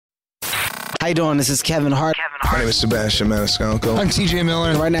How you doing? This is Kevin Hart. My name is Sebastian Maniscalco. I'm TJ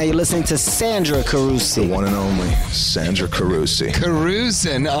Miller. Right now you're listening to Sandra Carusi. The one and only Sandra Carusi.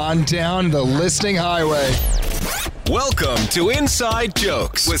 Cruising on down the Listing Highway. Welcome to Inside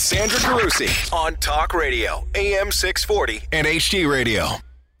Jokes with Sandra Carusi on Talk Radio, AM 640 and HD Radio.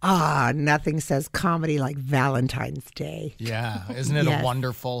 Nothing says comedy like Valentine's Day. Yeah, isn't it a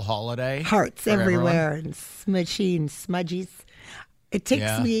wonderful holiday? Hearts everywhere and smudgy and smudgies. It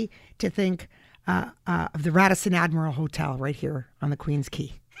takes me to think of the Radisson Admiral Hotel right here on the Queen's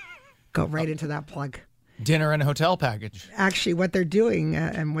Quay. Go right into that plug. Dinner and a hotel package. Actually, what they're doing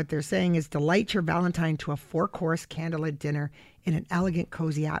and what they're saying is delight your Valentine to a 4-course candlelit dinner in an elegant,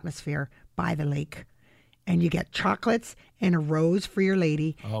 cozy atmosphere by the lake. And you get chocolates and a rose for your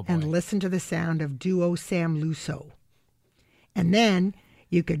lady and listen to the sound of duo Sam Lusso. And then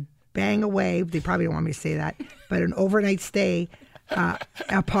you could bang away, they probably don't want me to say that, but an overnight stay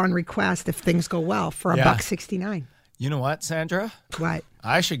upon request if things go well for $169. You know what, Sandra? What?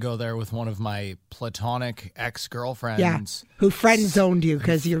 I should go there with one of my platonic ex-girlfriends. Yeah, who friend zoned you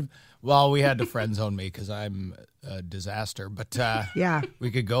because you're... Well, we had to friend zone me because I'm a disaster. But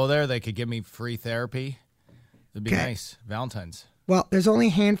we could go there. They could give me free therapy. It'd be nice. Valentine's. Well, there's only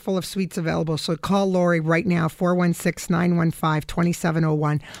a handful of suites available, so call Lori right now,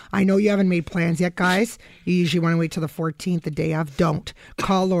 416-915-2701. I know you haven't made plans yet, guys. You usually want to wait till the 14th, the day of. Don't.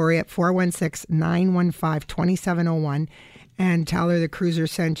 Call Lori at 416-915-2701 and tell her the Cruiser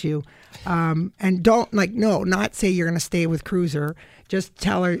sent you. And don't, not say you're going to stay with Cruiser. Just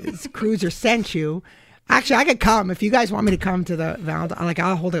tell her Cruiser sent you. Actually, I could come. If you guys want me to come to the Valentine,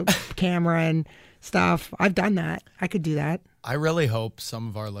 I'll hold a camera and stuff. I've done that. I could do that. I really hope some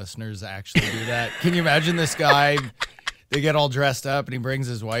of our listeners actually do that. Can you imagine this guy? They get all dressed up and he brings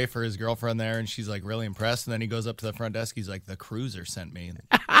his wife or his girlfriend there and she's like really impressed. And then he goes up to the front desk. He's like, the Cruiser sent me.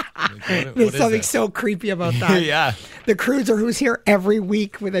 There's something so creepy about that. Yeah. The Cruiser who's here every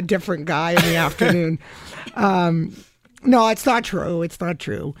week with a different guy in the afternoon. No, it's not true. It's not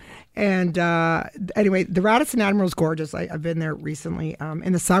true. And anyway, the Radisson Admiral is gorgeous. I've been there recently.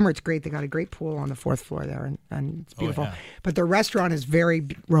 In the summer, it's great. They got a great pool on the 4th floor there, and it's beautiful. Oh, yeah. But the restaurant is very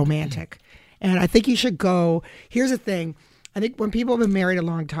romantic. And I think you should go. Here's the thing. I think when people have been married a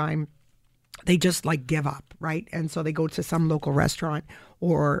long time, they just give up, right? And so they go to some local restaurant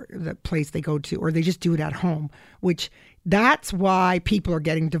or the place they go to, or they just do it at home, which that's why people are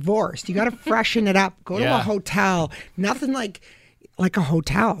getting divorced. You got to freshen it up. Go to a hotel. Nothing like a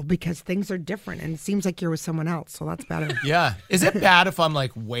hotel, because things are different and it seems like you're with someone else, so that's better. Yeah. Is it bad if I'm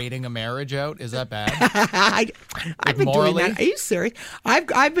waiting a marriage out? Is that bad? I've been doing that. Are you serious?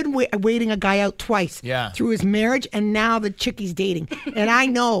 I've been waiting a guy out twice through his marriage and now the chick he's dating. And I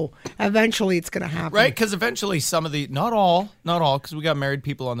know eventually it's going to happen. Right, because eventually some of the, not all, because we got married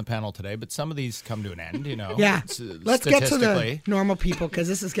people on the panel today, but some of these come to an end, Yeah. Let's get to the normal people because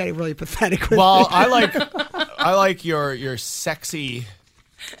this is getting really pathetic. Well, I like your sexy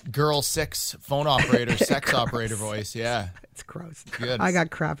girl 6 phone operator, sex operator voice. Yeah. It's gross. Good. I got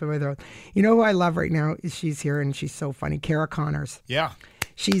crap in my throat. You know who I love right now? She's here and she's so funny. Cara Connors. Yeah.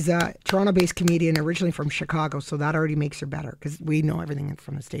 She's a Toronto-based comedian, originally from Chicago, so that already makes her better because we know everything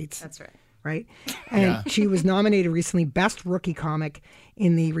from the States. That's right. Right? And she was nominated recently Best Rookie Comic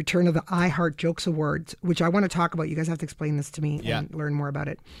in the return of the iHeart Jokes Awards, which I want to talk about. You guys have to explain this to me and learn more about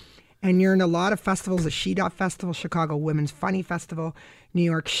it. And you're in a lot of festivals, the She Dot Festival, Chicago Women's Funny Festival, New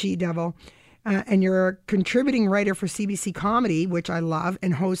York She Devil. And you're a contributing writer for CBC Comedy, which I love,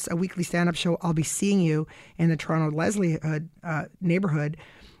 and hosts a weekly stand-up show, I'll Be Seeing You, in the Toronto Leslie neighborhood.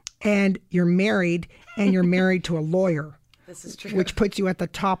 And you're married, and you're married to a lawyer. This is true. Which puts you at the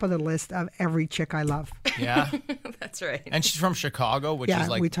top of the list of every chick I love. Yeah. That's right. And she's from Chicago, which is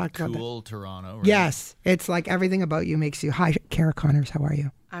we talked cool about Toronto. Right? Yes. It's like everything about you makes you. Hi, Cara Connors. How are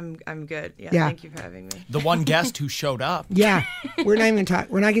you? I'm good. Yeah. Thank you for having me. The one guest who showed up. Yeah. We're not even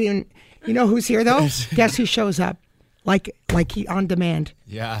talking. We're not going to even. You know who's here, though? Guess who shows up? Like he on demand.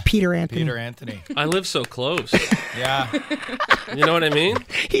 Yeah. Peter Anthony. Peter Anthony. I live so close. Yeah. You know what I mean?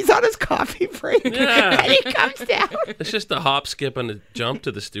 He's on his coffee break. Yeah. And he comes down. It's just a hop, skip, and a jump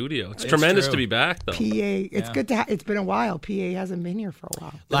to the studio. It's tremendous to be back, though. PA. It's good to it's been a while. PA hasn't been here for a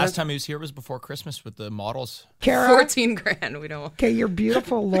while. Last time he was here was before Christmas with the models. Cara, $14,000. We don't. Okay, your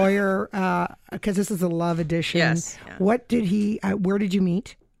beautiful lawyer, because this is a love edition. Yes. Yeah. What did he, where did you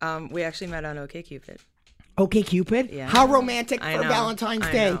meet? We actually met on OkCupid. OkCupid? Yeah. How romantic for Valentine's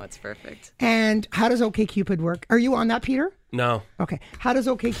Day. I know, it's perfect. And how does OkCupid work? Are you on that, Peter? No. Okay. How does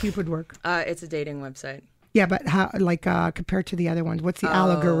OkCupid work? It's a dating website. Yeah, but how, compared to the other ones, what's the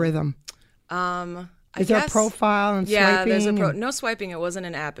algorithm? Is there a profile and yeah, swiping? there's no swiping. It wasn't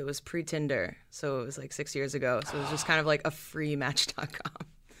an app. It was pre-Tinder. So it was like 6 years ago. So it was just kind of like a free Match.com.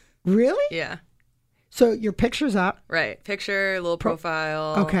 Really? Yeah. So your picture's up. Right. Picture, little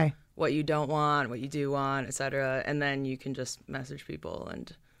profile. Okay. What you don't want, what you do want, etc. And then you can just message people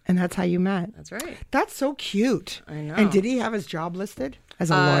And that's how you met. That's right. That's so cute. I know. And did he have his job listed as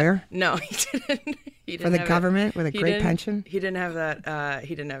a lawyer? No, he didn't. He didn't For the have government with a great didn't- pension? He didn't have that.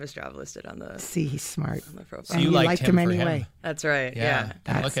 He didn't have his job listed on the See, he's smart. profile. So you you liked liked him him for anyway. him. That's right. Yeah. Yeah.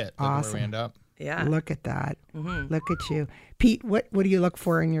 And look at where awesome. we end up. Yeah. Look at that. Look at you. Pete, what do you look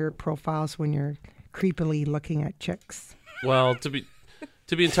for in your profiles when you're creepily looking at chicks? Well, to be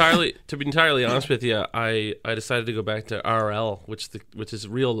entirely honest with you, I decided to go back to RL, which is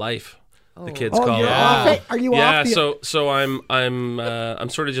real life. The kids Oh, call you're it. off it? Are you Yeah, off the... so I'm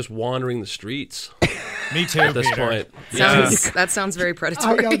sort of just wandering the streets Me too, at this Peter. point. Yeah. That sounds very I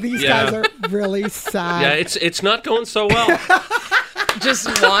predatory. know these Yeah. guys are really sad. Yeah, it's not going so well. just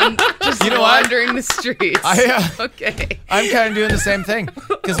You know what? wandering the streets. Okay. I'm kind of doing the same thing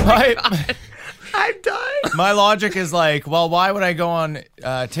because my I'm dying. my logic is like, well, why would I go on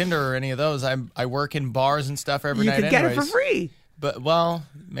Tinder or any of those? I work in bars and stuff every You night. could get it anyways. for free. But well,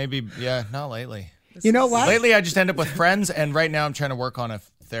 maybe not lately. You know what? Lately, I just end up with friends, and right now I'm trying to work on a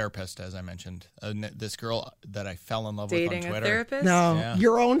therapist, as I mentioned. This girl that I fell in love Dating with on a Twitter. therapist? No. Yeah.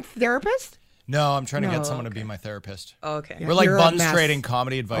 Your own therapist? No, I'm trying to No, get someone to be my therapist. Oh, okay. Yeah. We're like You're a buns mess. trading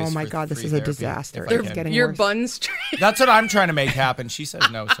comedy advice. Oh my for God, this free is a therapy, disaster. if I It's can. getting Your worse. buns straight. That's what I'm trying to make happen. She says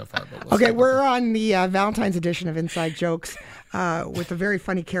no so far. But we'll Okay, see. we're on the Valentine's edition of Inside Jokes with a very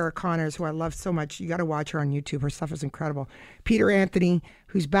funny Cara Connors, who I love so much. You got to watch her on YouTube. Her stuff is incredible. Peter Anthony,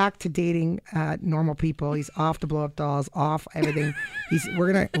 who's back to dating normal people. He's off to blow up dolls, off everything.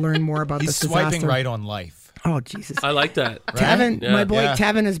 We're gonna learn more about He's this swiping disaster. right on life. Oh Jesus! I like that. Tevin, Yeah. my boy Yeah.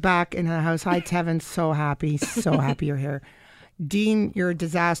 Tevin is back in the house. Hi, Tevin. So happy you're here. Dean, you're a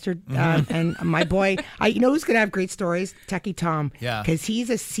disaster. And my boy, you know who's going to have great stories? Techie Tom. Yeah. Because he's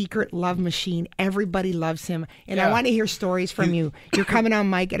a secret love machine. Everybody loves him. And I Yeah. want to hear stories from you. You're coming on,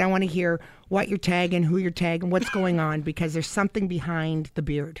 Mike, and I want to hear what you're tagging, who you're tagging, what's going on, because there's something behind the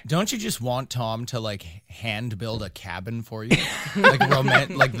beard. Don't you just want Tom to like hand build a cabin for you, like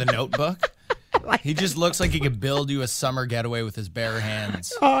like The Notebook? He just looks like he could build you a summer getaway with his bare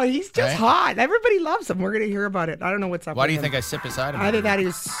hands. Oh, he's just Right? hot. Everybody loves him. We're going to hear about it. I don't know what's up Why with do you him. think I sit beside him? Either that he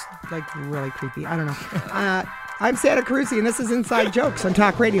was like really creepy. I don't know. I'm Santa Carusi, and this is Inside Jokes on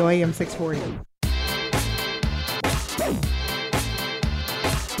Talk Radio AM 640.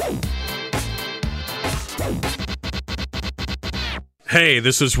 Hey,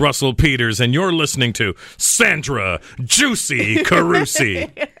 this is Russell Peters, and you're listening to Sandra Juicy Carusi.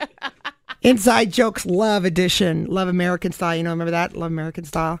 Inside Jokes Love Edition. Love American Style. You know, remember that? Love American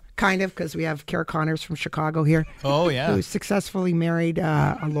Style. Kind of, because we have Cara Connors from Chicago here. Oh, yeah. Who successfully married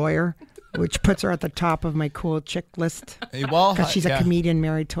a lawyer, which puts her at the top of my cool chick list. Well, Because she's a comedian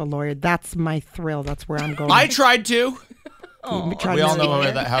married to a lawyer. That's my thrill. That's where I'm going. I tried to. You tried We to all know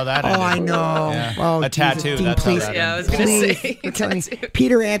marry- how that Oh, ended. I know. Yeah. Oh, A tattoo, Dean, that's how please. that Yeah, I was ended. going to Please, say. you're telling me.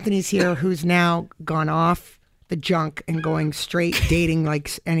 Peter Anthony's here, who's now gone off the junk and going straight dating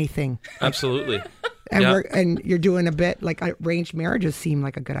like anything. Absolutely. And Yeah. and you're doing a bit like arranged marriages seem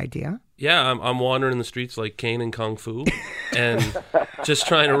like a good idea. Yeah, I'm wandering the streets like Kane in Kung Fu and just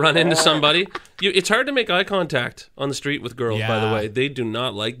trying to run into somebody. It's hard to make eye contact on the street with girls, by the Yeah. way. They do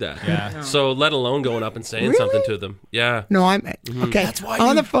not like that. Yeah. No. So let alone going up and saying Really? something to them. Yeah. No, I'm okay. That's why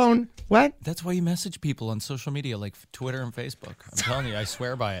on you- the phone. What? That's why you message people on social media like Twitter and Facebook. I'm telling you, I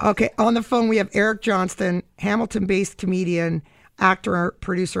swear by it. Okay, on the phone we have Eric Johnston, Hamilton-based comedian, actor,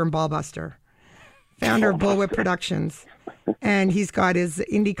 producer, and ballbuster, founder of Bullwhip Productions, and he's got his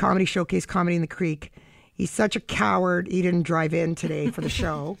indie comedy showcase, Comedy in the Creek. He's such a coward. He didn't drive in today for the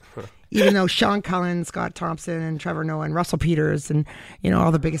show, even though Sean Cullen, Scott Thompson, and Trevor Noah, and Russell Peters, and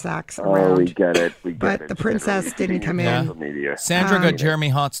all the biggest acts around. Oh, we get it. But the princess didn't come in. Social media. Sandra got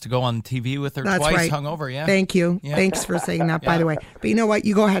Jeremy Hotz to go on TV with her That's twice, right. hungover. Yeah. Thank you. Yeah. Thanks for saying that, by the way. But you know what?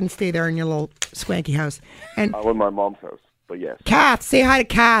 You go ahead and stay there in your little swanky house. And I'm in my mom's house, but yes. Kath, say hi to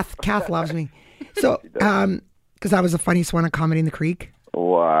Kath. Kath loves me. So, because I was the funniest one on Comedy in the Creek.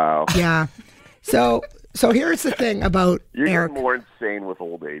 Wow. Yeah. So here's the thing about You're Eric. getting more insane with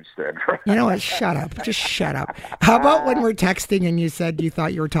old age, Sandra. You know what? Shut up. Just shut up. How about when we're texting and you said you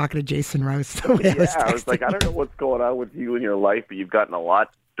thought you were talking to Jason Rouse? The way I was like, I don't know what's going on with you in your life, but you've gotten a lot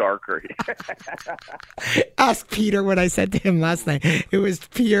darker. Ask Peter what I said to him last night. It was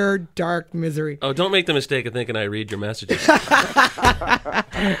pure dark misery. Oh, don't make the mistake of thinking I read your messages.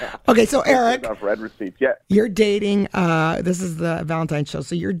 Okay, so Eric, I've read receipts. Yeah. you're dating, this is the Valentine's show,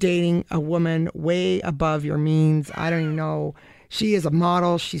 so you're dating a woman way above your means. I don't even know. She is a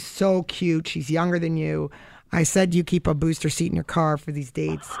model. She's so cute. She's younger than you. I said you keep a booster seat in your car for these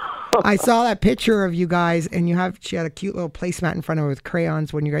dates. I saw that picture of you guys, and she had a cute little placemat in front of her with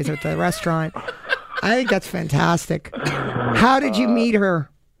crayons when you guys were at the restaurant. I think that's fantastic. How did you meet her?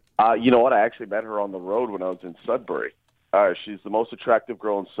 You know what? I actually met her on the road when I was in Sudbury. She's the most attractive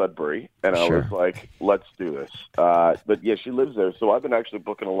girl in Sudbury, and I was like, let's do this. But yeah, she lives there, so I've been actually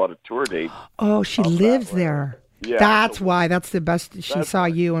booking a lot of tour dates. Oh, she lives there. Yeah, That's so- why. That's the best. She saw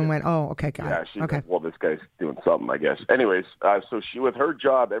you and went, oh, okay, got Yeah, it. she's Okay. like, well, this guy's doing something, I guess. Anyways, so she, with her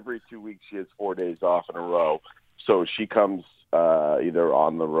job, every 2 weeks she has 4 days off in a row. So she comes either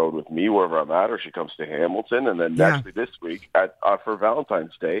on the road with me wherever I'm at, or she comes to Hamilton. And then actually this week for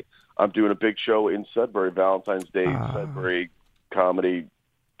Valentine's Day, I'm doing a big show in Sudbury, Valentine's Day, Sudbury comedy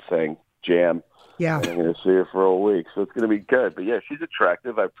thing, jam. Yeah. And I'm going to see her for a week, so it's going to be good. But yeah, she's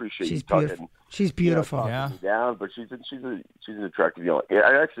attractive. I appreciate She's you talking. beautiful. She's beautiful. Talking me down, but she's an attractive young.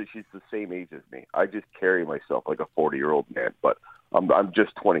 Actually, she's the same age as me. I just carry myself like a 40-year-old man, but I'm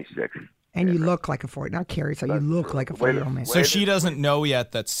just 26. And you look like a 40. Not Carrie, so you look like a 40-year-old man. So she doesn't know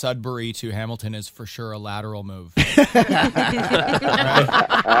yet that Sudbury to Hamilton is for sure a lateral move.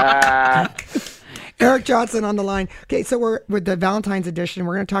 Eric Johnston on the line. Okay, so we're with the Valentine's edition.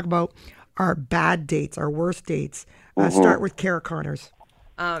 We're going to talk about our bad dates, our worst dates. Start with Cara Connors.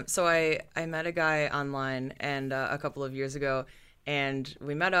 So I met a guy online and a couple of years ago, and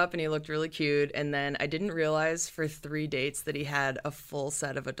we met up and he looked really cute. And then I didn't realize for 3 dates that he had a full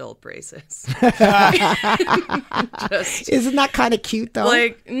set of adult braces. Isn't that kind of cute though?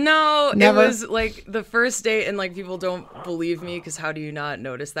 Like, no, Never? It was like the first date, and like people don't believe me because how do you not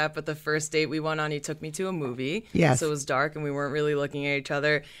notice that? But the first date we went on, he took me to a movie. Yes. So it was dark and we weren't really looking at each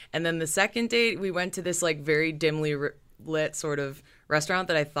other. And then the second date, we went to this like very dimly lit sort of restaurant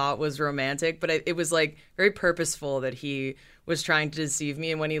that I thought was romantic, but it was like very purposeful that he was trying to deceive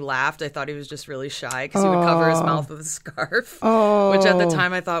me. And when he laughed, I thought he was just really shy because he would cover his mouth with a scarf, which at the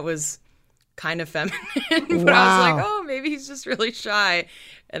time I thought was kind of feminine. But I was like, oh, maybe he's just really shy.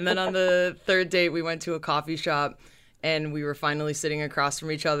 And then on the third date, we went to a coffee shop and we were finally sitting across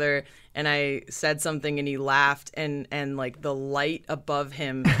from each other. And I said something and he laughed, and like the light above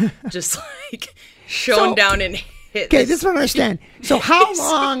him just like shone down and hit. Okay, this is what I understand. So how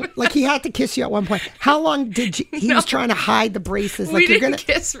long, like he had to kiss you at one point. How long did he was trying to hide the braces? Like we didn't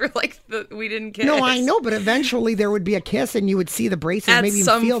kiss for like we didn't kiss. No, I know, but eventually there would be a kiss and you would see the braces, At maybe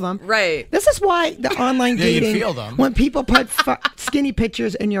some- even feel them. right. This is why the online Yeah, you'd dating, feel them. when people put skinny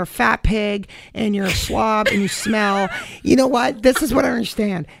pictures and you're a fat pig and you're a slob and you smell, you know what? This is what I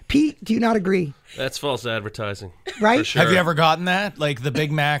understand. Pete, do you not agree? That's false advertising. Right? For sure. Have you ever gotten that? Like the Big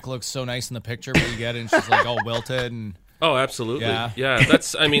Mac looks so nice in the picture, but you get it and she's like all wilted and Oh, absolutely. Yeah.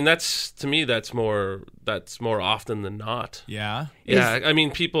 That's to me that's more often than not. yeah. Yeah, I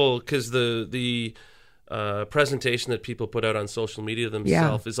mean people, because the presentation that people put out on social media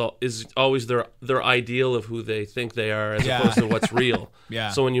themselves is always their ideal of who they think they are as opposed to what's real.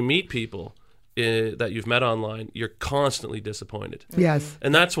 Yeah. So when you meet people that you've met online, you're constantly disappointed. Yes.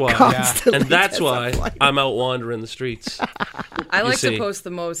 And that's why Constantly why I'm out wandering the streets. I like see. to post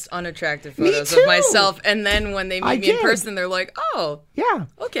the most unattractive photos too. of myself, and then when they meet I me in did. person, they're like, "Oh, Yeah.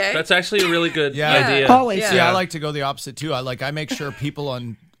 okay." That's actually a really good Yeah. idea. Always. Yeah. See, I like to go the opposite too. I make sure people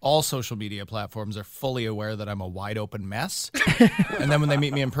on all social media platforms are fully aware that I'm a wide open mess. And then when they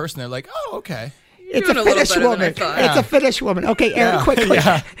meet me in person, they're like, "Oh, okay." It's doing a a little Finnish better than I woman. thought. It's a Finnish woman. Okay, Aaron,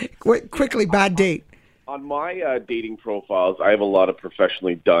 quickly, bad date. On my dating profiles, I have a lot of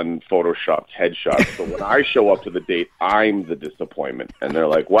professionally done photoshopped headshots. So when I show up to the date, I'm the disappointment. And they're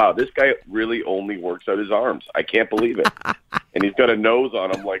like, wow, this guy really only works out his arms. I can't believe it. And he's got a nose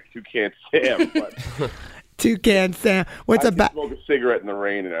on him like Toucan Sam. But Toucan Sam. What's I a can bad? smoke a cigarette in the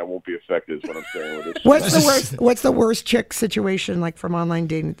rain and I won't be affected is what I'm saying with this. What's the worst chick situation like from online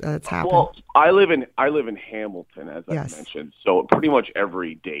dating that's happened? Well, I live in Hamilton, as I Yes. mentioned. So pretty much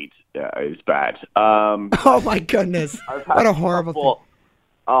every date is bad. Oh my goodness! I've had What a horrible thing. couple-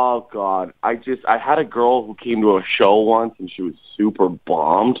 Oh God! I had a girl who came to a show once, and she was super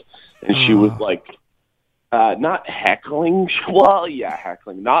bombed, and she was like, not heckling. Well, yeah,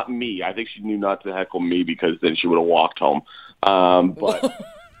 heckling. Not me. I think she knew not to heckle me because then she would have walked home. But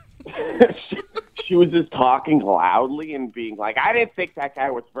she was just talking loudly and being like, I didn't think that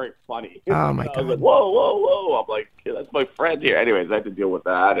guy was very funny. Oh, my I was God. like, whoa. I'm like, that's my friend here. Anyways, I had to deal with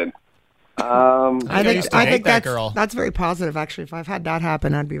that. And I think that girl. that's very positive, actually. If I've had that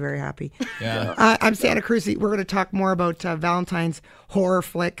happen, I'd be very happy. Yeah. I'm Santa Cruzy. We're going to talk more about Valentine's horror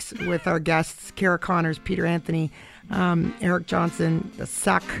flicks with our guests, Cara Connors, Peter Anthony, Eric Johnston, the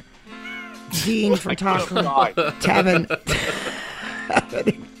Suck, Dean from Talk, Tevin,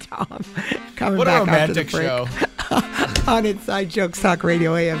 and Tom. Coming What a back after the romantic break. show. On Inside Jokes Talk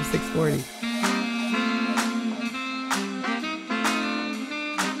Radio, AM 640.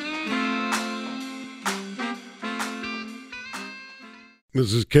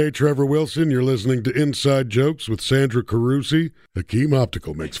 This is K. Trevor Wilson. You're listening to Inside Jokes with Sandra Carusi. Hakeem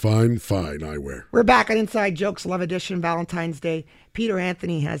Optical makes fine eyewear. We're back on Inside Jokes, Love Edition, Valentine's Day. Peter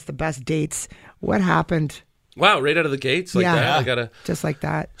Anthony has the best dates. What happened? Wow, right out of the gates like that. I gotta just like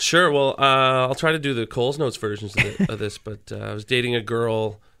that. Sure. Well, I'll try to do the Coles Notes versions of this, but I was dating a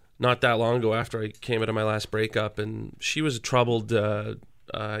girl not that long ago after I came out of my last breakup, and she was a troubled,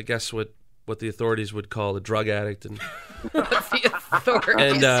 I guess what the authorities would call a drug addict, and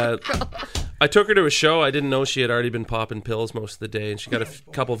I took her to a show. I didn't know she had already been popping pills most of the day, and she got a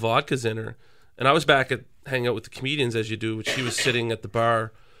couple vodkas in her. And I was back at hanging out with the comedians as you do, but she was sitting at the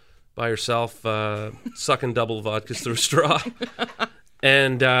bar by herself, sucking double vodkas through a straw.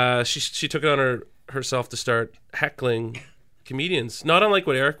 And she took it on herself to start heckling comedians, not unlike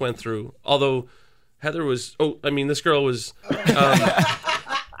what Eric went through. Although Heather was, this girl was.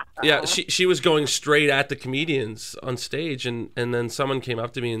 Yeah, she was going straight at the comedians on stage, and then someone came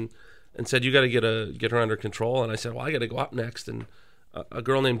up to me and said, "You got to get her under control." And I said, "Well, I got to go up next." And a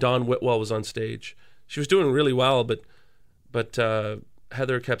girl named Dawn Whitwell was on stage. She was doing really well, but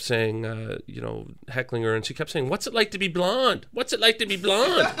Heather kept saying, heckling her, and she kept saying, "What's it like to be blonde? What's it like to be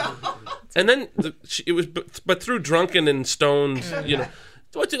blonde?" And then it was, but through drunken and stoned,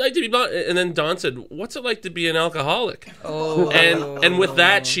 what's it like to be blonde? And then Dawn said, "What's it like to be an alcoholic?" Oh. And with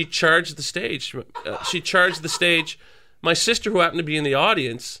that, she charged the stage. My sister, who happened to be in the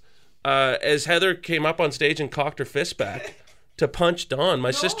audience, as Heather came up on stage and cocked her fist back to punch Dawn, my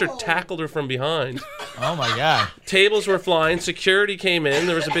sister tackled her from behind. Oh, my God. Tables were flying. Security came in.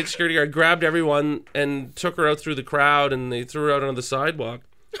 There was a big security guard, grabbed everyone and took her out through the crowd, and they threw her out on the sidewalk.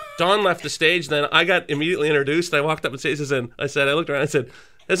 Dawn left the stage. Then I got immediately introduced. I walked up on stage and I looked around and I said,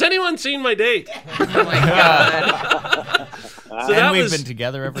 "Has anyone seen my date?" Oh my God. So we've been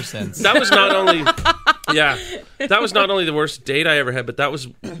together ever since. That was not only the worst date I ever had, but that was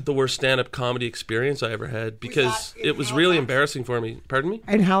the worst stand-up comedy experience I ever had, because it was really embarrassing for me. Pardon me?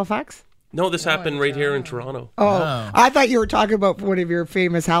 In Halifax? No, this happened right here in Toronto. Oh, I thought you were talking about one of your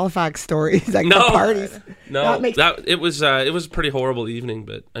famous Halifax stories, like the parties. No, it was a pretty horrible evening,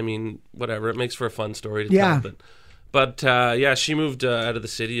 but I mean, whatever. It makes for a fun story to tell. But she moved out of the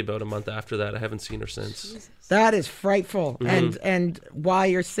city about a month after that. I haven't seen her since. That is frightful. Mm-hmm. And while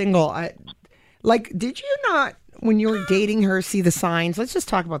you're single, did you not, when you were dating her, see the signs? Let's just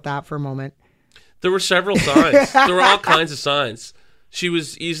talk about that for a moment. There were several signs. There were all kinds of signs. She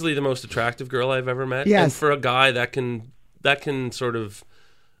was easily the most attractive girl I've ever met. Yes. And for a guy that can sort of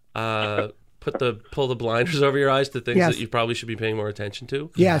pull the blinders over your eyes to things that you probably should be paying more attention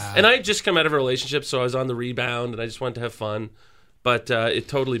to. Yes. And I had just come out of a relationship, so I was on the rebound, and I just wanted to have fun. But it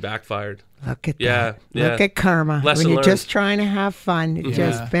totally backfired. Look at that. Yeah. Look at karma. Lesson when you're learned. just trying to have fun, it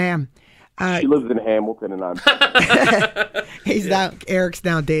just bam. She lives in Hamilton, and I'm. Eric's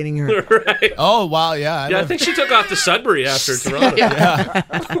now dating her. Right. Oh wow, yeah. I think she took off to Sudbury after Toronto.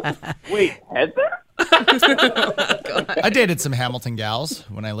 Yeah. Wait, Heather? I dated some Hamilton gals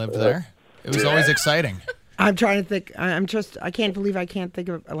when I lived there. It was always exciting. I'm trying to think. I can't believe I can't think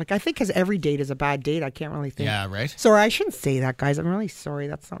of, I think because every date is a bad date, I can't really think. Yeah, right? Sorry, I shouldn't say that, guys. I'm really sorry.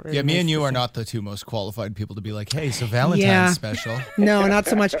 That's not really me nice and you to are say. not the two most qualified people to be like, hey, so Valentine's special. No, not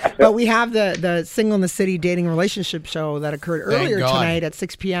so much. But we have the Single in the City dating relationship show that occurred earlier tonight at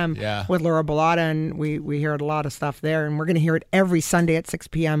 6 p.m. with Laura Bellotta, and we heard a lot of stuff there, and we're going to hear it every Sunday at 6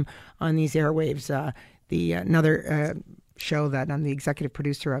 p.m. on these airwaves. Another show that I'm the executive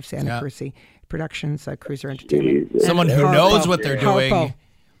producer of, Santa Cruzy Productions, Cruiser Entertainment. Someone who knows what they're doing. Harpo.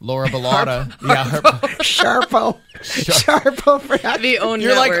 Laura Bellotta. Sharpo Productions. The own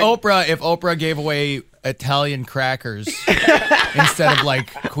You're network. like Oprah if Oprah gave away Italian crackers instead of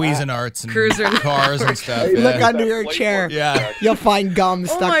like Cuisinarts and Cruiser. cars and stuff. Look under your chair. Yeah. You'll find gum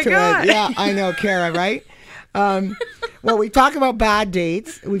stuck to God. it. Yeah, I know, Cara, right? Well, we talked about bad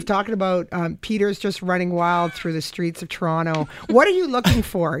dates. We've talked about Peter's just running wild through the streets of Toronto. What are you looking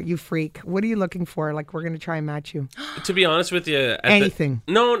for, you freak? What are you looking for? Like, we're going to try and match you. To be honest with you, anything.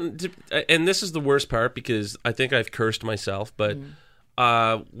 And this is the worst part because I think I've cursed myself. But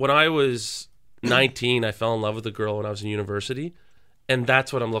when I was 19, I fell in love with a girl when I was in university, and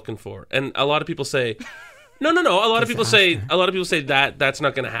that's what I'm looking for. And a lot of people say. No. A lot of people say that that's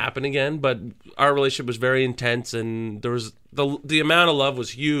not going to happen again. But our relationship was very intense, and there was the amount of love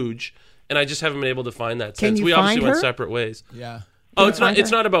was huge, and I just haven't been able to find that since. We obviously went separate ways. Yeah. Oh, it's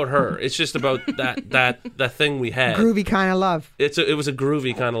not about her. It's just about that thing we had. Groovy kind of love. It was a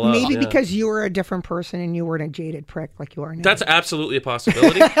groovy kind of love. Maybe because you were a different person and you weren't a jaded prick like you are now. That's absolutely a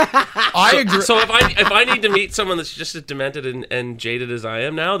possibility. I agree. So if I need to meet someone that's just as demented and jaded as I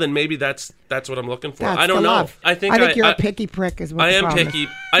am now, then maybe that's what I'm looking for. I don't know. Love. I think you're a picky prick. Is what I am problem picky.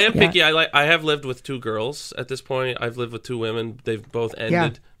 I am picky. I have lived with 2 girls at this point. I've lived with 2 women. They've both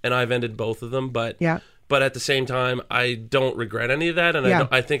ended, and I've ended both of them. But But at the same time, I don't regret any of that, and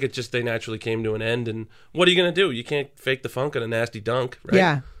I think it just they naturally came to an end. And what are you going to do? You can't fake the funk on a nasty dunk, right?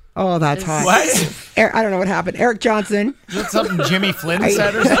 Yeah. Oh, that's hot. What? I don't know what happened. Eric Johnston. Is that something Jimmy Flynn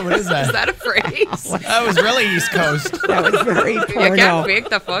said or something? What is that? Is that a phrase? That was really East Coast. That was very porno. You can't fake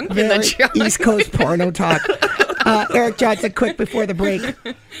the funk in the junk. East Coast porno talk. Eric Johnston, quick before the break.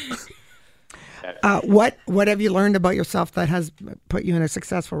 What have you learned about yourself that has put you in a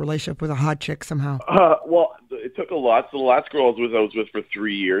successful relationship with a hot chick somehow? Well, it took a lot. So the last girl I was with for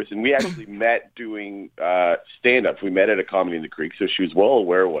 3 years, and we actually met doing stand-up. We met at a Comedy in the Creek, so she was well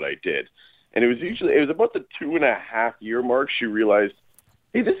aware of what I did. And it was about the 2.5-year mark she realized,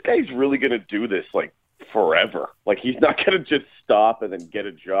 hey, this guy's really going to do this like forever. Like he's not going to just stop and then get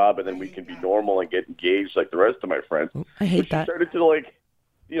a job and then we can be normal and get engaged like the rest of my friends. I hate that. She started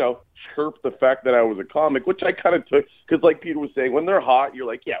to chirp the fact that I was a comic, which I kind of took because, like Peter was saying, when they're hot, you're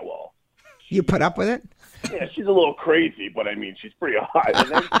like, yeah, well, you put up with it. Yeah, she's a little crazy, but I mean, she's pretty hot. And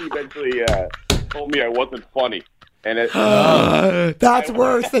then she eventually told me I wasn't funny. And that's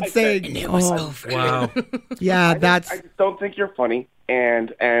worse than saying it was over. Wow. Yeah, I just don't think you're funny,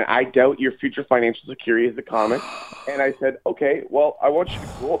 and I doubt your future financial security as a comic. And I said, okay, well, I want you to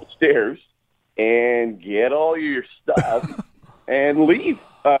go upstairs and get all your stuff and leave.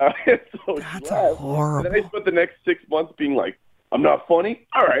 So that's she left. horrible. And then I spent the next 6 months being like, I'm not funny.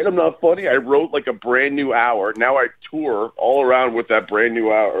 All right, I'm not funny. I wrote like a brand new hour. Now I tour all around with that brand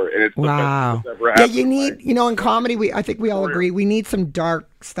new hour, and it's the best that's ever happened. Yeah, you need, in comedy, I think we all agree, we need some dark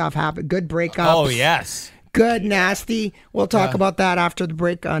stuff happen. Good breakups. Oh, yes. Good, nasty. We'll talk about that after the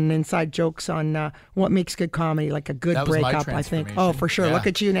break on Inside Jokes on what makes good comedy, like a good That was my breakup, I think. transformation. Oh, for sure. Yeah. Look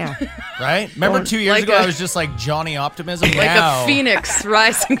at you now. Right? Remember 2 years Like ago, a- I was just like Johnny Optimism. Like now, a phoenix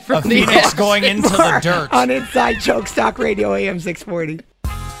rising from a the phoenix ashes. going into the dirt. On Inside Jokes, Talk Radio, AM 640.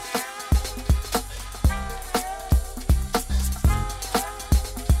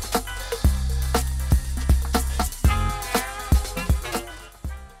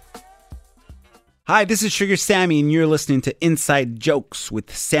 Hi, this is Sugar Sammy, and you're listening to Inside Jokes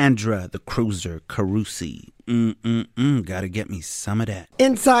with Sandra, the Cruiser Carusi. Gotta get me some of that.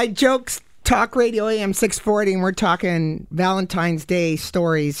 Inside Jokes, Talk Radio, AM 640, and we're talking Valentine's Day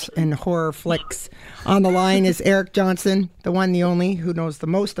stories and horror flicks. On the line is Eric Johnston, the one, the only, who knows the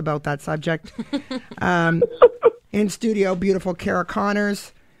most about that subject. In studio, beautiful Cara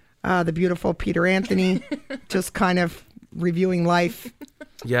Connors, the beautiful Peter Anthony, just kind of reviewing life.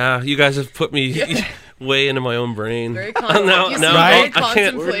 Yeah, you guys have put me way into my own brain. Very now very I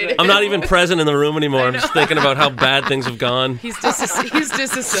can't. contemplative. I'm not even present in the room anymore. I'm just thinking about how bad things have gone. He's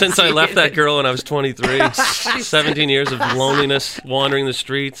disassociated. Since I left that girl when I was 23, 17 years of loneliness, wandering the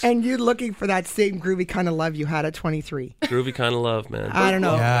streets. And you're looking for that same groovy kind of love you had at 23. Groovy kind of love, man. I don't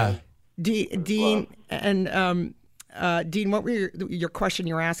know. Yeah. Dean and Dean, what were your question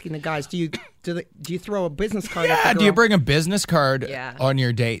you're asking the guys? Do you throw a business card at the Yeah, girl? do you bring a business card Yeah. on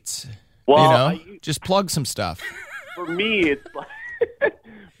your dates? Well, Just plug some stuff. For me, it's like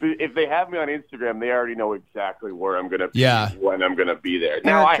if they have me on Instagram, they already know exactly where I'm going to be, when I'm going to be there.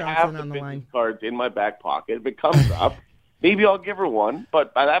 Now, I have the business cards in my back pocket. If it comes up, maybe I'll give her one.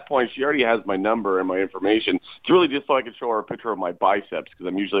 But by that point, she already has my number and my information. It's really just so I can show her a picture of my biceps because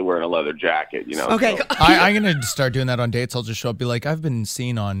I'm usually wearing a leather jacket, Okay. So. I'm going to start doing that on dates. I'll just show up, be like, I've been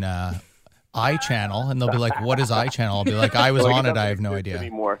seen on iChannel. And they'll be like, what is iChannel? I'll be like, I was on it. I have no idea.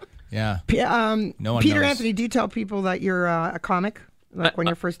 Anymore. Yeah. No one Peter knows. Anthony, do you tell people that you're a comic, like when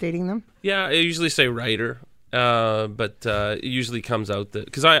you're first dating them? Yeah, I usually say writer, but it usually comes out that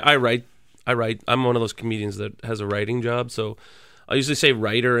because I write. I'm one of those comedians that has a writing job, so I usually say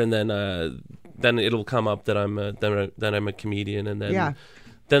writer, and then then it'll come up that I'm a comedian, and then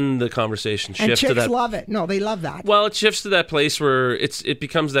then the conversation And shifts chicks to that. love it. No, they love that. Well, it shifts to that place where it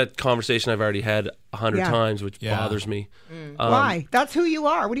becomes that conversation I've already had 100 times, which bothers me. Why? That's who you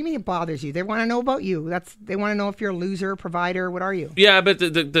are. What do you mean it bothers you? They want to know about you. They want to know if you're a loser, provider. What are you? Yeah, but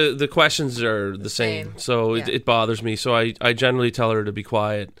the questions are the same. So it bothers me. So I generally tell her to be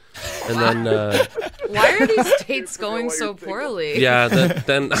quiet, and then. Why are these dates going so poorly? Yeah,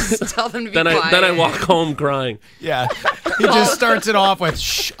 then tell them to be then quiet. I walk home crying. Yeah, he just starts it off with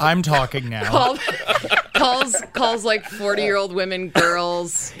 "Shh, I'm talking now." Calls like 40-year-old women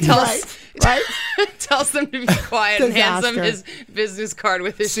girls. Right? Tells them to be quiet and hands them Disaster. his business card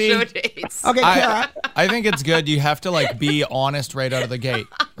with his show dates. Okay, Cara. I think it's good. You have to like be honest right out of the gate,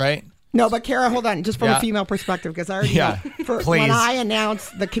 right? No, but Cara, hold on, just from a female perspective, because I already know. When please. I announce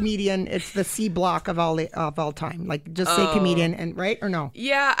the comedian, it's the C block of all time. Like, just say comedian, and right or no?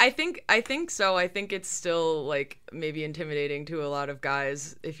 Yeah, I think so. I think it's still like maybe intimidating to a lot of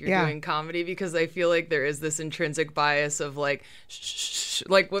guys if you're doing comedy, because I feel like there is this intrinsic bias of like, shh,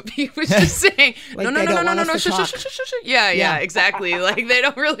 like what Pete was just saying. Like no, shh. Yeah, exactly. Like they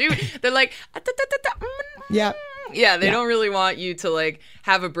don't really. They're like. Yeah. Yeah, they don't really want you to like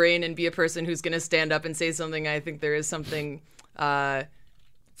have a brain and be a person who's going to stand up and say something. I think there is something. So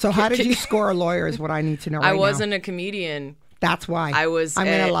how did you score a lawyer is what I need to know. I wasn't a comedian. That's why. I was I'm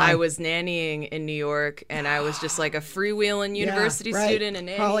gonna lie. I was nannying in New York, and I was just like a freewheeling university student and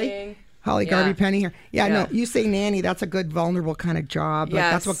nannying. Holly Garvey Penny here. Yeah, no, you say nanny, that's a good vulnerable kind of job. Like,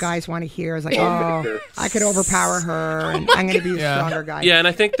 that's what guys want to hear. Is like, oh, I could overpower her, and I'm going to be the stronger guy. Yeah, and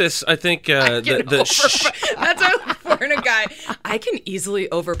I think that's what I look for in a guy. I can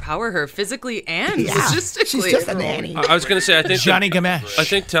easily overpower her physically and logistically. She's just a nanny. I was going to say, I think Johnny Gamesh. I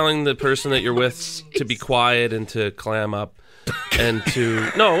think telling the person that you're with to be quiet and to clam up, and to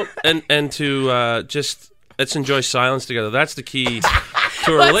just let's enjoy silence together. That's the key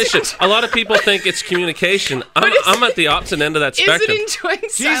to a relationship. A lot of people think it's communication. I'm at the opposite end of that spectrum. Is it enjoying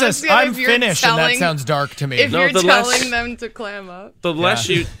silence? Jesus, I'm finished, and that sounds dark to me. If you're telling them to clam up. The less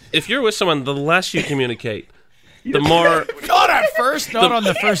if you're with someone, the less you communicate, the more. Not at first, not on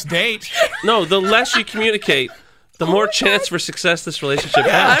the first date. No, the less you communicate, the more chance for success this relationship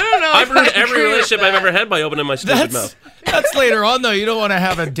has. I don't know. I've ruined every relationship I've ever had by opening my stupid mouth. That's later on, though. You don't want to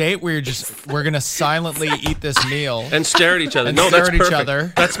have a date where we're going to silently eat this meal. And stare at each other. And No, stare that's at each perfect.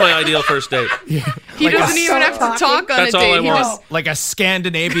 other. That's my ideal first date. He doesn't even have to talk on That's a all date. I want. Like a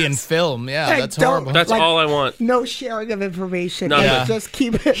Scandinavian film. Yeah, Like, that's don't- horrible. That's Like- all I want. No sharing of information. No. Like, Yeah. just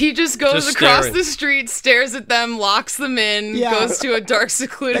keep it. He just goes Just across staring. the street, stares at them, locks them in, Yeah. goes to a dark,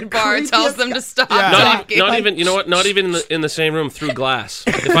 secluded The bar, tells creepiest them guy- to stop Yeah. talking. Not even. You know what? Not even in the same room through glass.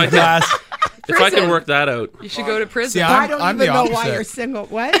 If I can work that out. You should go to prison. See, I don't I'm even the know opposite. why you're single.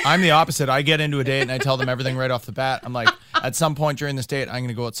 What? I'm the opposite. I get into a date and I tell them everything right off the bat. I'm like, at some point during this date, I'm going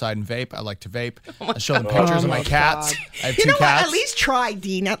to go outside and vape. I like to vape. I show them pictures of my cats. I have You two know what? cats. At least try,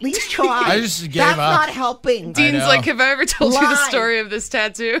 Dean. At least try. I just gave That's up. not helping. Dean's know. like, have I ever told you the Lie. story of this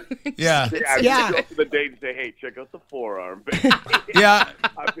tattoo? Yeah. Yeah. Go to the date and say, hey, check out the forearm. Yeah,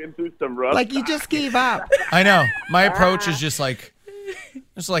 I've been through some rough Like you just gave up. I know. My approach is just like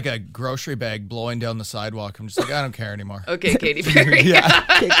a grocery bag blowing down the sidewalk. I'm just like, I don't care anymore. Okay, Katy Perry. Yeah.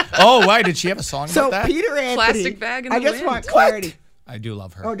 Oh, why? Did she have a song So about that? Peter Anthony. Plastic bag in I the just wind. want clarity. I do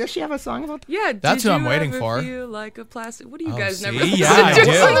love her. Oh, does she have a song about that? Yeah, That's did who I'm you waiting ever for. Feel like a plastic. What do you Oh, guys see? never Yeah, listen I to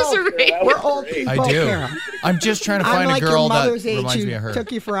do. on this radio? We're old people. I do. Cara. I'm just trying to find Unlike a girl your that mother's age reminds me who of her.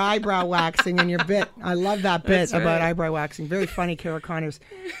 took you for eyebrow waxing in your bit. I love that bit That's about right. eyebrow waxing. Very funny, Cara Connors.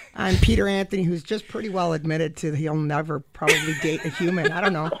 And Peter Anthony, who's just pretty well admitted to he'll never probably date a human. I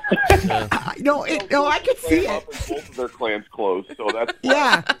don't know. No, I could see it. both of their clans closed, so that's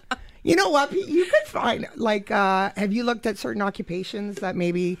Yeah. You know what? You could find, like, have you looked at certain occupations that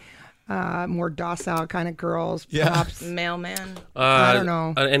maybe more docile kind of girls, Yeah. perhaps? Mailman, I don't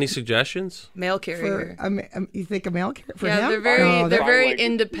know. Any suggestions? mail For carrier. you think a male for Yeah, him? they're very No, they're very Like-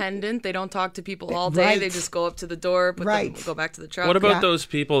 independent. They don't talk to people all day. Right. They just go up to the door, put Right. them, go back to the truck. What about Yeah. those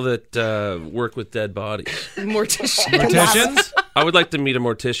people that work with dead bodies? mortician? Morticians? I would like to meet a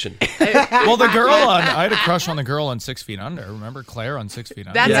mortician. Well, the girl I had a crush on the girl on 6 Feet Under. Remember Claire on 6 Feet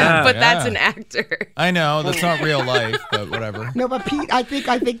Under? That's Yeah. that's an actor. I know that's not real life, but whatever. No, but Pete, I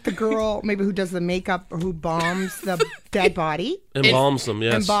think the girl maybe who does the makeup or who bombs the dead body Embalms them,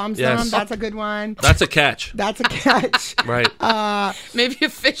 yes. embalms yes. them. That's a good one. That's a catch. That's a catch. Right. Maybe a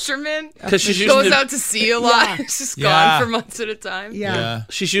fisherman Because she's used goes to, out to sea a lot. Yeah. She's just Yeah. gone for months at a time. Yeah.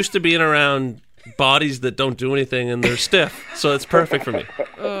 she's used to being around bodies that don't do anything and they're stiff. So it's perfect for me.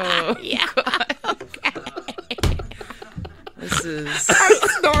 Oh, yeah. This is I'm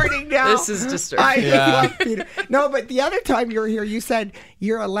snorting now. This is disturbing. I love Peter. No, but the other time you were here, you said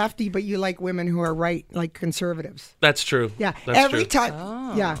you're a lefty, but you like women who are right, like conservatives. That's true. Yeah, That's every true.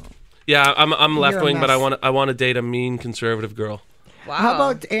 time. Yeah. Yeah, I'm left wing, but mess. I want to date a mean conservative girl. Wow. How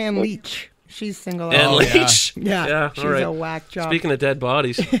about Ann Leach? She's single. And out. Leach. Yeah, all she's right. a whack job. Speaking of dead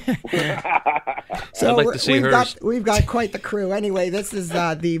bodies, So I'd like to see we've hers. we've got quite the crew. Anyway, this is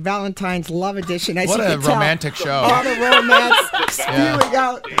the Valentine's Love Edition. As What you a can tell, romantic show. All the romance spewing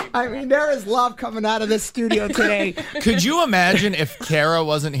out. I mean, there is love coming out of this studio today, Could you imagine if Cara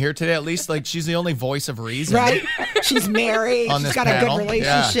wasn't here today? At least, like, she's the only voice of reason. right? She's married. On She's this got panel, a good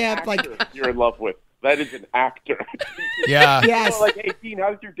relationship. Like, You're in love with. That is an actor. Yeah. yes. So, like, hey, Dean,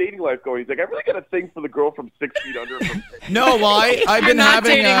 how's your dating life going? He's like, I really got a thing for the girl from 6 feet under. No, well, I've been You're not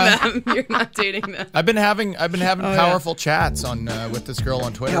having dating them. You're not dating them. I've been having powerful chats on with this girl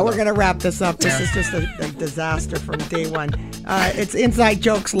on Twitter. Now we're though. gonna wrap this up. This is just a disaster from day one. It's Inside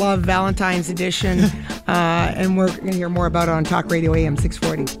Jokes Love Valentine's Edition, and we're gonna hear more about it on Talk Radio AM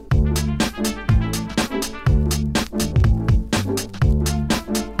 640.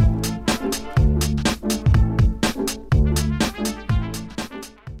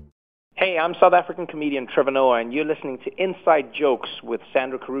 Hey, I'm South African comedian Trevor Noah, and you're listening to Inside Jokes with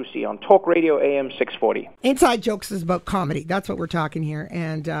Sandra Carusi on Talk Radio AM 640. Inside Jokes is about comedy. That's what we're talking here.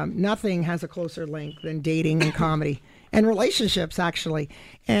 And nothing has a closer link than dating and comedy and relationships, actually.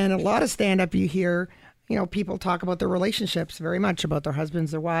 And a lot of stand-up you hear, people talk about their relationships very much, about their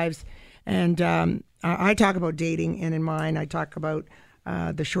husbands, their wives. And I talk about dating, and in mine, I talk about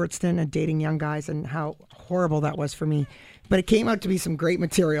the short stint of dating young guys and how horrible that was for me. But it came out to be some great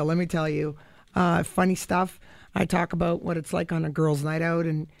material, let me tell you. Funny stuff. I talk about what it's like on a girls' night out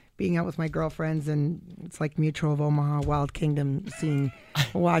and being out with my girlfriends, and it's like Mutual of Omaha, Wild Kingdom,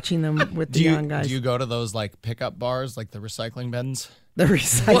 watching them with the young guys. Do you go to those like pickup bars, like the recycling bins? The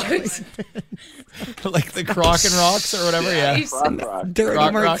recycling Like the Crock and Rocks or whatever? Yeah. dirty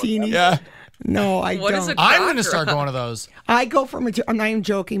Rock. martinis. Yeah. No, I What don't. is a I'm going to Crock start Rock? going to those. I go for material. I'm not even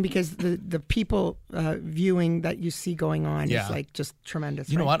joking, because the people viewing that you see going on Yeah. is like just tremendous.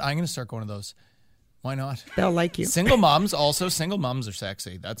 You know right? what? I'm going to start going to those. Why not? They'll like you. Single moms are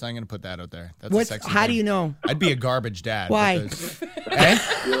sexy. I'm going to put that out there. That's a sexy How thing. do you know? I'd be a garbage dad. Why?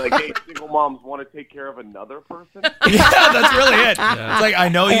 You're like, hey, single moms want to take care of another person? Yeah, that's really it. It's like, I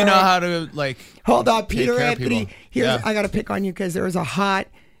know you know how to, like, Hold on, take Peter care of Anthony. people. Here's Yeah. I got to pick on you because there was a hot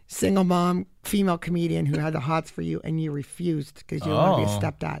single mom female comedian who had the hots for you, and you refused because you want to be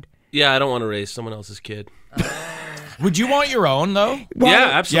a stepdad. Yeah, I don't want to raise someone else's kid. Would you want your own, though? Well,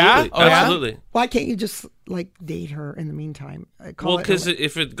 yeah, absolutely. Yeah? Oh, yeah? Absolutely. Why can't you just like date her in the meantime? Well, because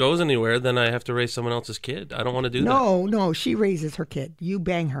if it goes anywhere, then I have to raise someone else's kid. I don't want to do that. No, she raises her kid. You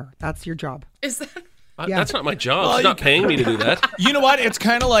bang her. That's your job. Is that? Yeah. That's not my job. She's not paying me to do that. You know what? It's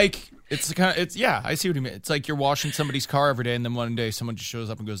kind of like, yeah, I see what you mean. It's like you're washing somebody's car every day, and then one day someone just shows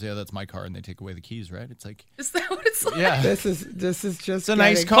up and goes, yeah, that's my car, and they take away the keys, right? It's like, Is that what it's like? yeah. This is just. It's a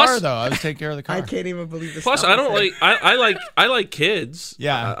nice getting- car, though. I was taking care of the car. I can't even believe this. Plus, I don't like. I like kids.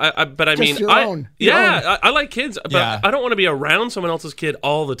 Yeah. But I Just mean, your own. Your yeah, I like kids, but Yeah. I don't want to be around someone else's kid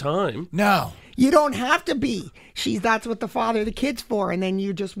all the time. No. You don't have to be. That's what the father of the kid's for, and then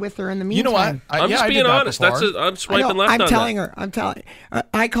you just with her in the meantime. You know what? I'm just being honest. I'm swiping left I'm on telling that. her.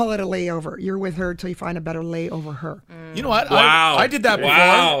 I call it a layover. You're with her till you find a better lay over her. You know what? Wow. I did that before.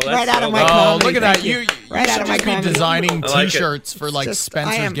 Wow, that's Right out of so my good. comedy. Look at that. Thank You Right out should of my just be comedy. designing I like it. T-shirts for like Just-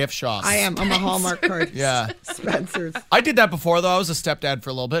 Spencer's gift shop. I am. I'm a Hallmark card. Yeah. Spencer's. I did that before, though. I was a stepdad for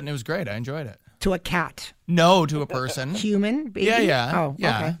a little bit, and it was great. I enjoyed it. To a cat. No, to a person. Human baby? Yeah. Oh,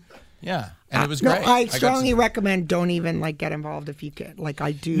 yeah. okay. Yeah. And it was No, great. I got strongly some- recommend don't even get involved if you can.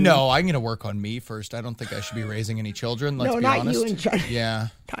 I do. No, I'm going to work on me first. I don't think I should be raising any children. Let's No, be not honest. you in general. Yeah.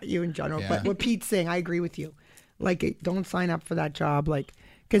 Not you in general. Yeah. But what Pete's saying, I agree with you. Don't sign up for that job,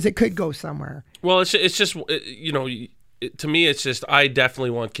 because it could go somewhere. Well, it's just to me, it's just I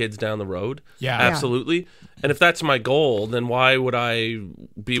definitely want kids down the road. Yeah. Absolutely. And if that's my goal, then why would I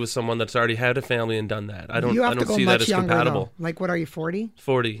be with someone that's already had a family and done that? I don't go see much that as younger, compatible. though. What are you, 40?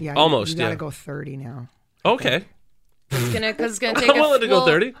 40. Yeah, Almost, You got to yeah. go 30 now. Okay. Because it's gonna take. I'm willing to go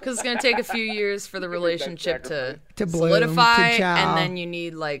 30. Because it's gonna take a few years for the relationship to bloom, solidify, to gel. and then you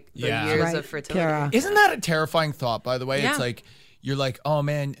need the Yeah. years Right, of fertility. Cara. Isn't that a terrifying thought, by the way? Yeah. It's like you're like, oh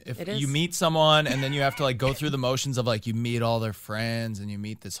man, if It is. you meet someone and then you have to like go through the motions of like you meet all their friends and you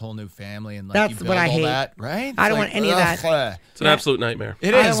meet this whole new family and like That's you build what I all hate. that, right? I It's don't like, want any of that. ugh. It's an absolute nightmare. It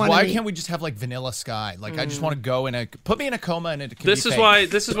I don't is. wanna Why meet- can't we just have like vanilla sky? Like I just want to go in put me in a coma and it can This be is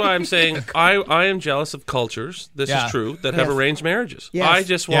fake. why I'm saying I am jealous of cultures. This Yeah. is true that have Yes. arranged marriages. Yes. I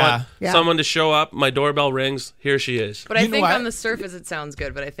just want Yeah. someone to show up. My doorbell rings. Here she is. But I You know think what? on the surface it sounds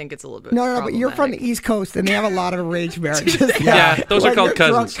good, but I think it's a little bit No, but you're from the problematic. East Coast, and they have a lot of arranged marriages. Yeah, those are When called you're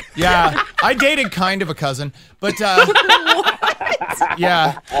cousins. drunk. Yeah, I dated kind of a cousin, but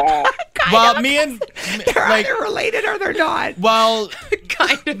yeah. Well, me and They're like, either related or they're not. well,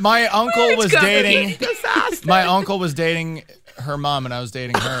 kind of. my uncle was dating. Disaster. My uncle was dating her mom, and I was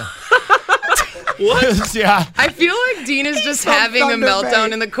dating her. What? Yeah. I feel like Dean is just from having a Thunder meltdown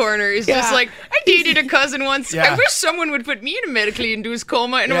Bay. in the corner. He's Yeah. just like, I dated a cousin once. Yeah. I wish someone would put me in a medically induced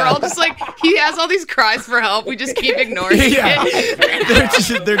coma. And we're Yeah. all just like, he has all these cries for help. We just keep ignoring Yeah.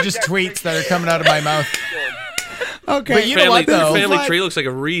 it. They're just tweets that are coming out of my mouth. Okay. But you know Family, what, though? family What? tree looks like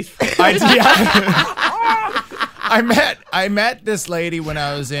a wreath. I met this lady when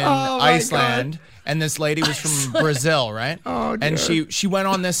I was in Oh, my Iceland, and this lady was from Brazil, right? Oh, and dear. she went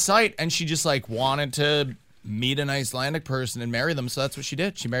on this site, and she just like wanted to meet an Icelandic person and marry them, so that's what she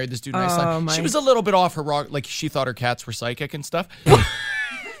did. She married this dude in Iceland. my- She was a little bit off her rock, like she thought her cats were psychic and stuff.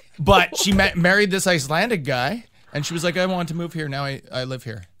 But she married this Icelandic guy, and she was like, I want to move here. Now I live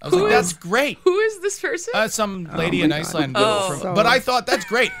here. I was like, that's great. Who is this person? Some lady in Iceland. So- But I thought, that's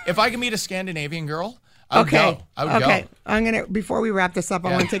great. If I can meet a Scandinavian girl, I would go. I would Okay. go. I'm gonna before we wrap this up, I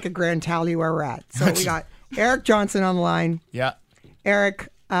Yeah. want to take a grand tally where we're at. So we got Eric Johnston on the line. Yeah. Eric,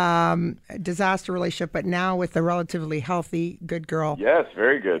 disaster relationship, but now with a relatively healthy, good girl. Yes,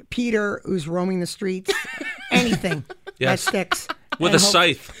 very good. Peter, who's roaming the streets. Anything Yes. that sticks. With And a hope-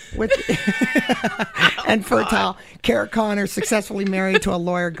 scythe. With and fertile. Cara Connor, successfully married to a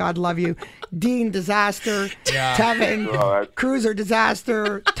lawyer. God love you. Dean, disaster. Yeah. Tevin, cruiser,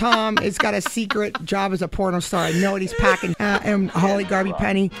 disaster. Tom has got a secret job as a porno star. I know what he's packing. And Holly Garvey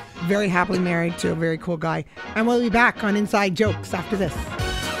Penny, very happily married to a very cool guy. And we'll be back on Inside Jokes after this.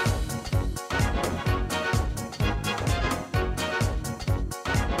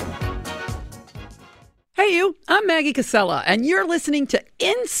 Hey you, I'm Maggie Casella, and you're listening to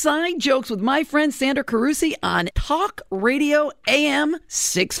Inside Jokes with my friend Sandra Carusi on Talk Radio AM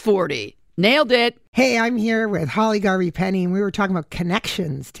 640. Nailed it. Hey, I'm here with Holly Garvey Penny, and we were talking about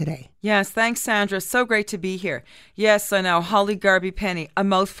connections today. Yes, thanks, Sandra. So great to be here. Yes, I know. Holly Garvey Penny, a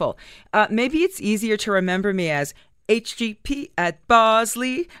mouthful. Maybe it's easier to remember me as HGP at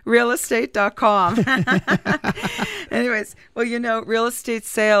BosleyRealEstate.com. Anyways, well, you know, real estate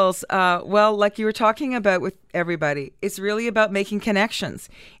sales, well, like you were talking about with everybody, it's really about making connections.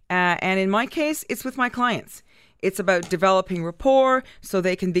 And in my case, it's with my clients. It's about developing rapport so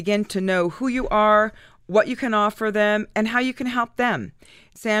they can begin to know who you are, what you can offer them, and how you can help them.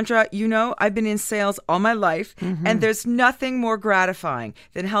 Sandra, you know, I've been in sales all my life, and there's nothing more gratifying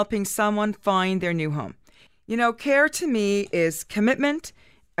than helping someone find their new home. You know, care to me is commitment,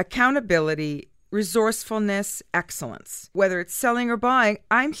 accountability, resourcefulness, excellence. Whether it's selling or buying,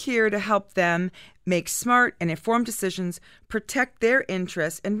 I'm here to help them make smart and informed decisions, protect their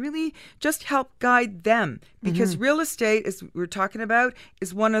interests, and really just help guide them. Because real estate, as we're talking about,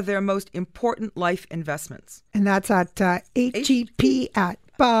 is one of their most important life investments. And that's at HGP at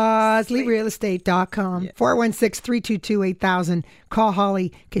BosleyRealEstate.com. 416-322-8000. Call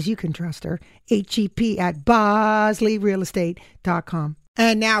Holly because you can trust her. HGP at BosleyRealEstate.com.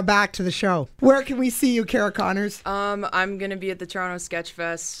 And now back to the show. Where can we see you, Cara Connors? I'm going to be at the Toronto Sketch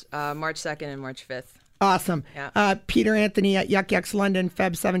Fest March 2nd and March 5th. Awesome. Yeah. Peter Anthony at Yuck Yucks London,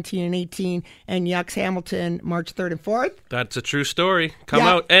 Feb 17 and 18, and Yucks Hamilton, March 3rd and 4th. That's a true story. Come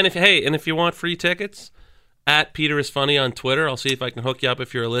Yeah. out. And if you want free tickets, at Peter is Funny on Twitter. I'll see if I can hook you up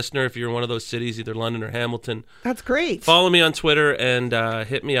if you're a listener, if you're in one of those cities, either London or Hamilton. That's great. Follow me on Twitter and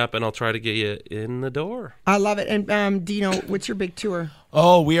hit me up, and I'll try to get you in the door. I love it. And Dino, what's your big tour?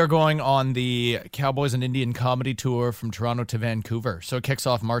 Oh, we are going on the Cowboys and Indian Comedy Tour from Toronto to Vancouver. So it kicks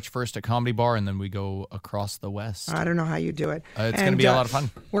off March 1st at Comedy Bar, and then we go across the West. I don't know how you do it. It's going to be a lot of fun.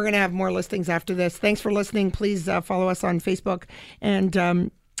 We're going to have more listings after this. Thanks for listening. Please follow us on Facebook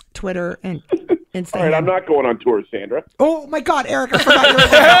and Twitter and Instagram. All right, I'm not going on tour, Sandra. Oh, my God, Eric, I forgot you were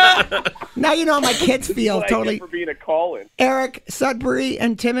there. Now you know how my kids feel. What I Totally. get for being a call-in. Eric, Sudbury,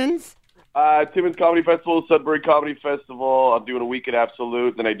 and Timmins. Timmins Comedy Festival, Sudbury Comedy Festival. I'm doing a week at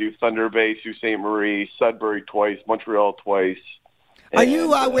Absolute. Then I do Thunder Bay, Sault Ste. Marie, Sudbury twice, Montreal twice. Are you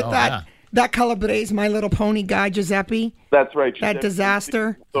with Oh, that? yeah. That Calabrese, My Little Pony guy, Giuseppe. That's right. That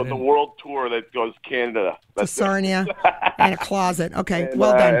disaster. So the world tour that goes Canada. To Sarnia and a closet. Okay, And,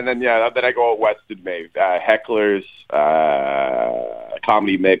 well done. And then then I go out west in May. Hecklers,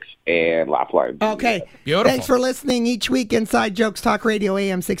 Comedy Mix, and Lapline. Okay. Beautiful. Thanks for listening each week. Inside Jokes, Talk Radio,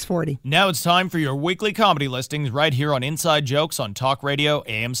 AM 640. Now it's time for your weekly comedy listings right here on Inside Jokes on Talk Radio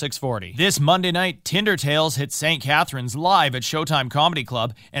AM 640. This Monday night, Tinder Tales hits St. Catharines live at Showtime Comedy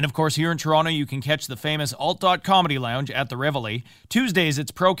Club. And of course, here in Toronto, you can catch the famous Alt. Comedy Lounge at the Rivoli. Tuesdays,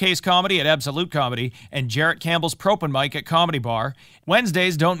 it's Pro Case Comedy at Absolute Comedy and Jarrett Campbell's Propen Mic at Comedy Bar.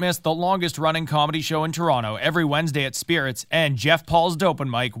 Wednesdays, don't miss the longest running comedy show in Toronto every Wednesday at Spirits and Jeff Paul's Dopen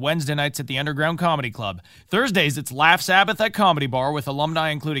Mic Wednesday nights at the Underground Comedy Club. Thursdays, it's Laugh Sabbath at Comedy Bar with alumni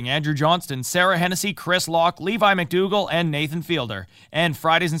including Andrew Johnston, Sarah Hennessy, Chris Locke, Levi McDougall, and Nathan Fielder. And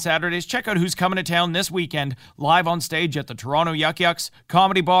Fridays and Saturdays, check out who's coming to town this weekend live on stage at the Toronto Yuck Yucks,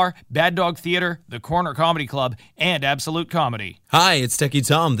 Comedy Bar, Bad Dog Theatre, the Corner Comedy Club, and Absolute Comedy. Hi, it's Techie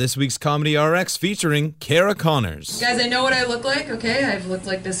Tom. This week's Comedy RX featuring Cara Connors. Guys, I know what I look like, okay? I've looked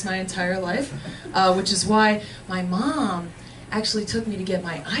like this my entire life, which is why my mom actually took me to get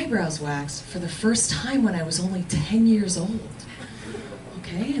my eyebrows waxed for the first time when I was only 10 years old.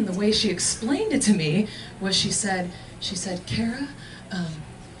 Okay, and the way she explained it to me was she said, Cara,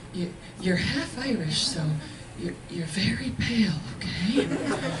 you're half Irish, so you're very pale, okay?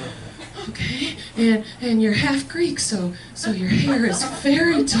 Okay, and you're half Greek, so your hair is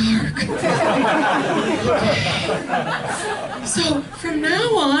very dark. Okay. So from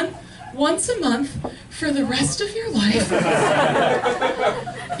now on, once a month, for the rest of your life,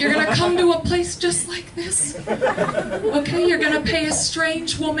 you're gonna come to a place just like this. Okay, you're gonna pay a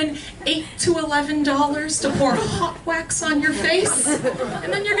strange woman $8 to $11 to pour hot wax on your face,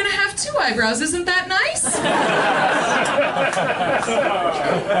 and then you're gonna have 2 eyebrows. Isn't that nice?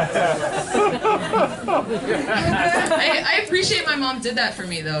 I appreciate my mom did that for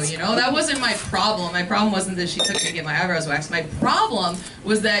me, though. You know, that wasn't my problem. My problem wasn't that she took me to get my eyebrows waxed. My problem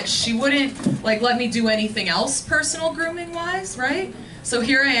was that she wouldn't let me do anything else personal grooming wise, right? So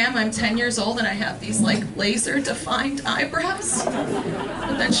here I am, I'm 10 years old and I have these laser defined eyebrows,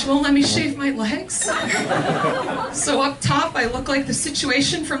 but then she won't let me shave my legs. So up top I look like the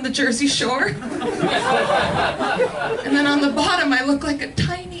Situation from the Jersey Shore. And then on the bottom I look like a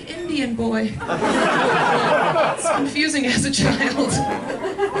tiny Indian boy. It's confusing as a child,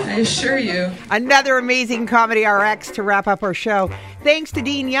 I assure you. Another amazing Comedy RX to wrap up our show. Thanks to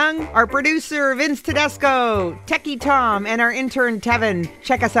Dean Young, our producer Vince Tedesco, Techie Tom, and our intern Tevin.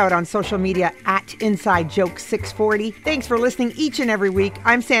 Check us out on social media at Inside Jokes 640. Thanks for listening each and every week.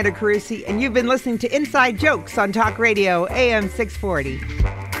 I'm Sandra Carusi, and you've been listening to Inside Jokes on Talk Radio AM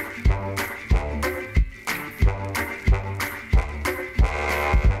 640.